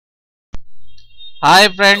Hi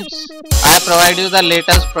friends, I provide you the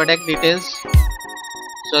latest product details.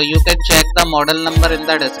 So you can check the model number in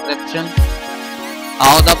the description,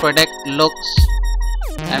 how the product looks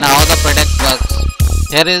and how the product works.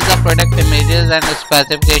 Here is the product images and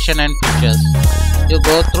specification and features. You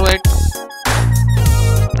go through it.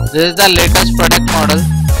 This is the latest product model.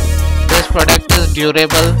 This product is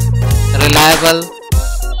durable, reliable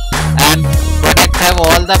and product have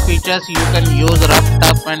all the features you can use rough,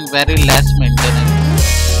 tough and very less maintenance.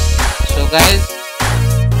 So guys,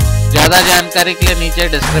 ज़्यादा जानकारी के लिए नीचे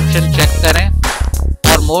description check करें.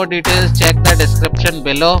 For more details check the description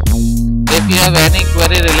below. If you have any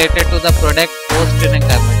query related to the product, post in a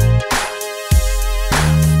comment.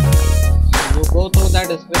 So you go through the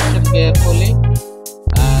description carefully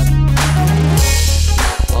and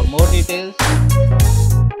for more details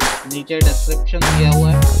नीचे description दिया हुआ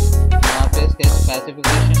है, वहाँ पे इसके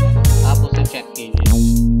specification है, आप उसे चेक कीजिए.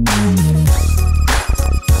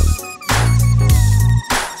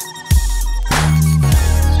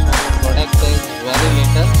 Product is very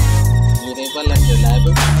latest, durable and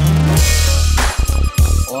reliable.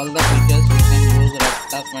 All the features you can use rough,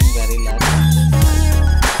 tough and very light.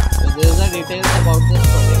 So this is the details about this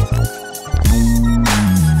product.